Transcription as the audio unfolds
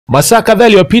Masaa kadhaa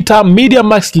yaliyopita,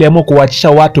 Mediamax iliamua kuwaachisha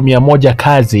watu 100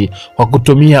 kazi kwa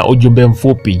kutumia ujumbe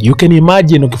mfupi. You can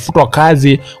imagine ukifutwa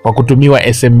kazi kwa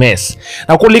kutumiwa SMS.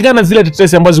 Na kulingana na zile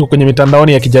tetesi ambazo ziko kwenye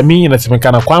mitandaoni ya kijamii,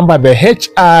 inasemekana kwamba the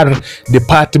HR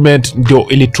department ndio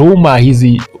ilituma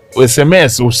hizi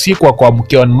SMS usiku wa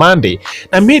kuamkia on Monday.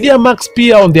 Na Mediamax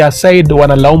pia on their side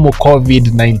wanalaumu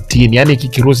COVID-19, yani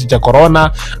kirusi cha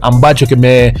corona ambacho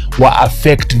kimewa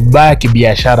affect vibaya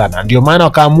kibiashara, na ndio maana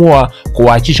wakaamua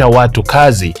kuwaachisha watu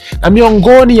kazi. Na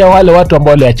miongoni ya wale watu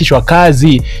ambao waliachishwa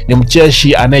kazi ni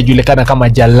mcheshi anayejulikana kama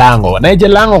Jalang'O. Na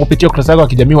Jalang'O kupitia ukurasa wake wa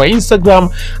kijamii wa Instagram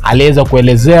aliweza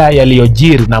kuelezea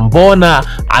yaliyojiri na mbona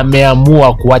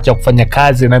ameamua kuacha kufanya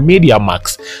kazi na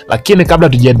Mediamax. Lakini kabla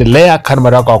tujiendelea, kama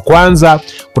mara yako kwanza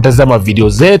kutazama video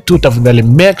zetu, tafadhali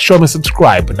make sure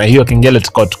umesubscribe na hiyo kengele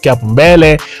tukatokea hapo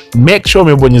mbele, make sure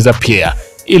umebonyeza pia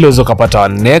ili uweze kupata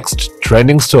our next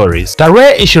trending stories.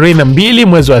 Tarehe 22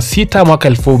 mwezi wa 6 mwaka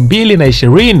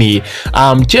 2020,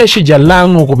 mcheshi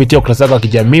Jalang'O kupitia ukurasa wake wa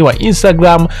kijamii wa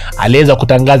Instagram aliweza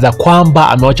kutangaza kwamba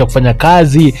ameacha kufanya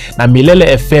kazi na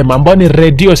Milele FM, ambayo ni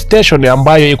radio station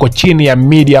ambayo iko chini ya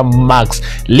Mediamax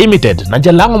Limited. Na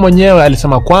Jalang'O mwenyewe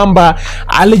alisema kwamba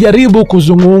alijaribu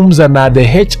kuzungumza na the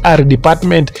HR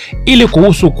department ili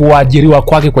kuhusu kuajiriwa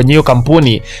kwake kwenye hiyo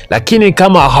kampuni, lakini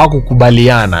kama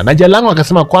hawakukubaliana. Na Jalang'O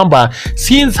akasema kwamba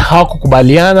since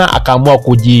hawakukubaliana akaamua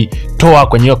kujitoa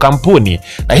kwenye hiyo kampuni.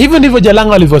 Na hivyo ndivyo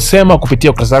Jalang'O alivyosema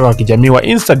kupitia ukurasa wake wa kijamii wa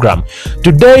Instagram.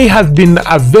 Today has been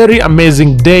a very amazing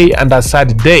day and a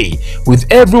sad day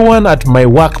with everyone at my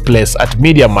workplace at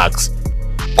Mediamax.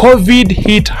 COVID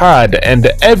hit hard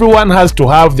and everyone has to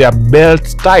have their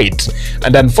belts tight,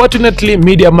 and unfortunately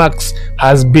Mediamax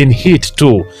has been hit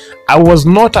too. I was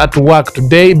not at work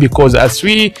today because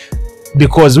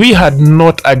we had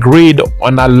not agreed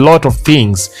on a lot of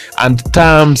things and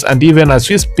terms, and even as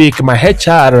we speak my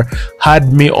HR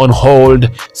had me on hold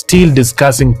still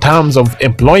discussing terms of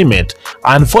employment.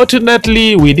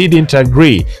 Unfortunately we didn't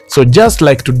agree, so just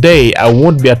like today I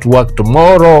won't be at work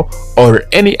tomorrow or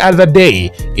any other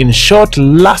day. In short,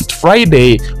 last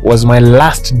Friday was my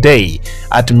last day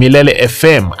at Milele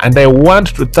FM, and I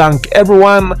want to thank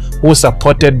everyone who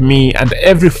supported me and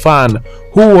every fan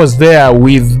who was there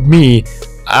with me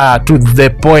to the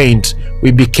point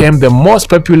we became the most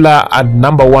popular and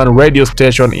 #1 radio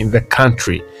station in the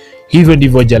country. Hivyo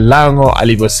ndivyo Jalang'O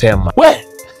alivyosema.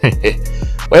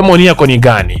 We maoni yako ni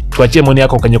gani? Tuachie maoni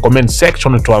yako kwenye comment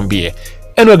section tuambie.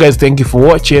 Anyway guys, thank you for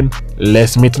watching.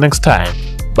 Let's meet next time.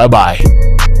 Bye bye.